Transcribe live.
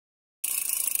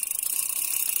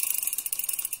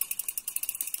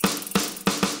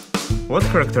What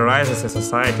characterizes a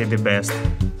society the best?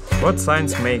 What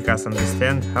signs make us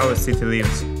understand how a city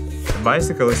lives? A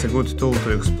bicycle is a good tool to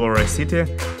explore a city,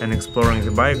 and exploring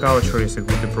the bike culture is a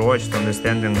good approach to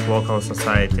understanding local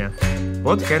society.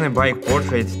 What can a bike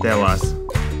portrait tell us?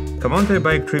 Come on to a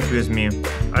bike trip with me,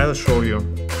 I'll show you.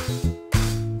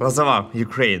 Lozova,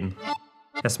 Ukraine.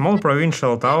 A small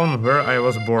provincial town where I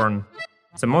was born.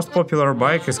 The most popular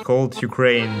bike is called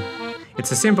Ukraine.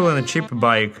 It's a simple and a cheap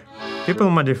bike.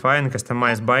 People modify and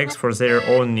customize bikes for their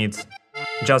own needs.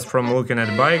 Just from looking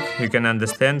at bike, you can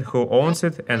understand who owns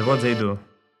it and what they do.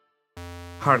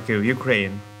 Kharkiv,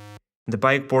 Ukraine. The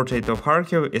bike portrait of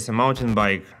Kharkiv is a mountain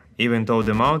bike, even though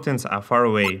the mountains are far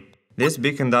away. This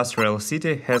big industrial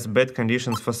city has bad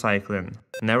conditions for cycling.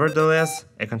 Nevertheless,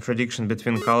 a contradiction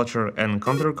between culture and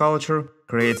counterculture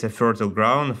creates a fertile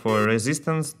ground for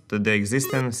resistance to the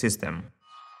existing system.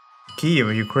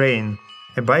 Kyiv, Ukraine.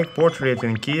 A bike portrait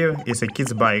in Kyiv is a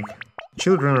kid's bike.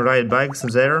 Children ride bikes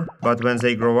there, but when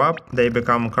they grow up, they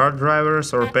become car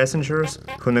drivers or passengers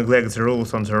who neglect the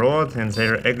rules on the road and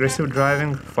their aggressive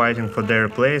driving, fighting for their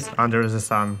place under the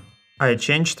sun. I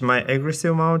changed my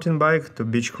aggressive mountain bike to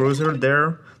beach cruiser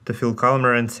there to feel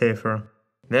calmer and safer.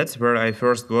 That's where I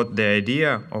first got the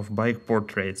idea of bike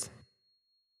portraits.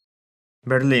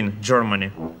 Berlin,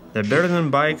 Germany. The Berlin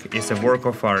bike is a work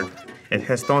of art. It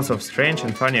has tons of strange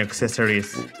and funny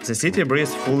accessories. The city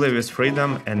breathes fully with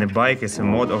freedom, and a bike is a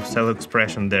mode of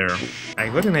self-expression there. I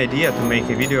got an idea to make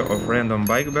a video of random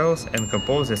bike bells and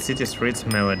compose a city streets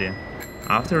melody.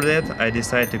 After that, I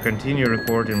decided to continue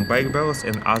recording bike bells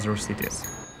in other cities.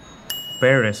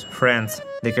 Paris, France.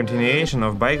 The continuation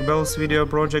of Bike Bells video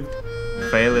project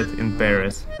failed in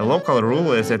Paris. The local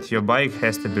rule is that your bike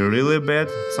has to be really bad,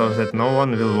 so that no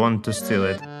one will want to steal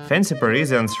it. Fancy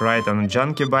Parisians ride on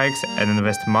junky bikes and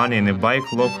invest money in a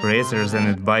bike lock rather than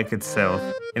in the bike itself.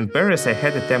 In Paris I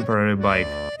had a temporary bike.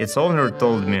 Its owner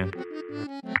told me,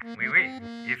 Oui,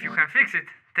 if you can fix it,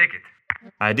 take it.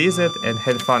 I did it and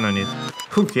had fun on it.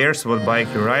 Who cares what bike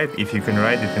you ride if you can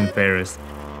ride it in Paris?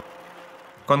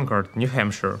 Concord, New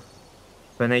Hampshire.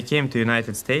 When I came to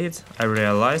United States, I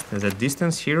realized that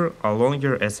distance here are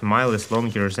longer as a mile is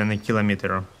longer than a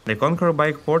kilometer. The Concord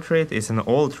bike portrait is an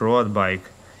old road bike.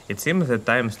 It seems that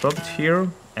time stopped here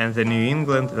and the New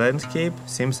England landscape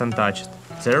seems untouched.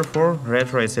 Therefore,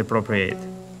 retro is appropriate.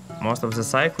 Most of the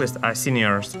cyclists are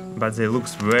seniors, but they look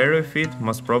very fit,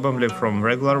 most probably from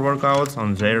regular workouts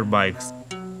on their bikes.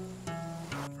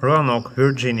 Roanoke,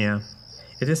 Virginia.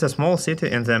 It is a small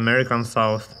city in the American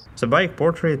South. The bike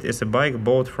portrait is a bike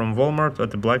bought from Walmart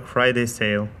at the Black Friday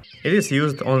sale. It is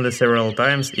used only several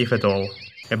times, if at all.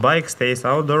 A bike stays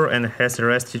outdoor and has a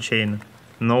rusty chain.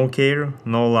 No care,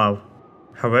 no love.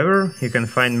 However, you can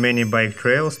find many bike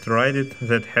trails to ride it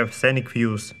that have scenic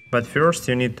views. But first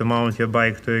you need to mount your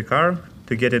bike to a car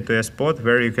to get it to a spot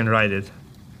where you can ride it.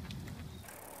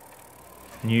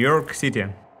 New York City.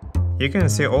 You can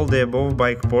see all the above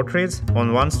bike portraits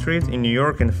on one street in New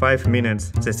York in 5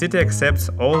 minutes. The city accepts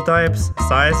all types,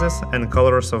 sizes and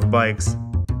colors of bikes.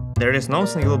 There is no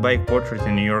single bike portrait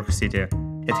in New York City.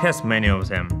 It has many of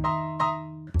them.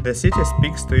 The city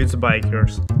speaks to its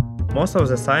bikers. Most of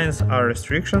the signs are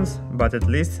restrictions, but at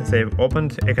least they've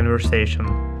opened a conversation.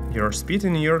 Your speed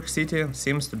in New York City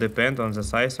seems to depend on the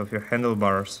size of your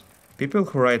handlebars. People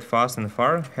who ride fast and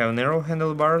far have narrow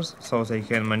handlebars, so they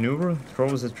can maneuver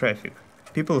through the traffic.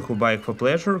 People who bike for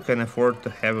pleasure can afford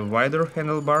to have wider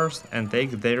handlebars and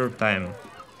take their time.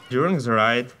 During the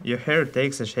ride, your hair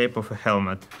takes the shape of a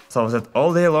helmet, so that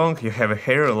all day long you have a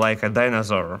hair like a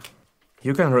dinosaur.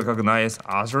 You can recognize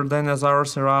other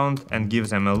dinosaurs around and give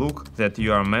them a look that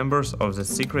you are members of the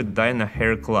secret Dino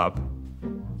Hair Club.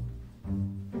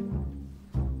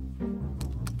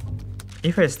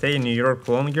 If I stay in New York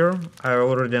longer, I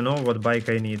already know what bike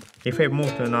I need. If I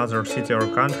move to another city or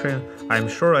country, I'm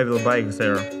sure I will bike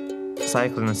there.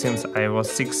 Cycling since I was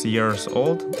 6 years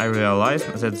old, I realized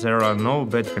that there are no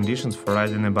bad conditions for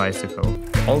riding a bicycle.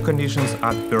 All conditions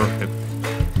are perfect.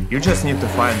 You just need to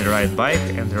find the right bike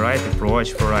and the right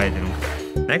approach for riding.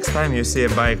 Next time you see a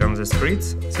bike on the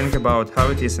streets, think about how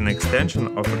it is an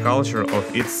extension of the culture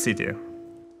of its city.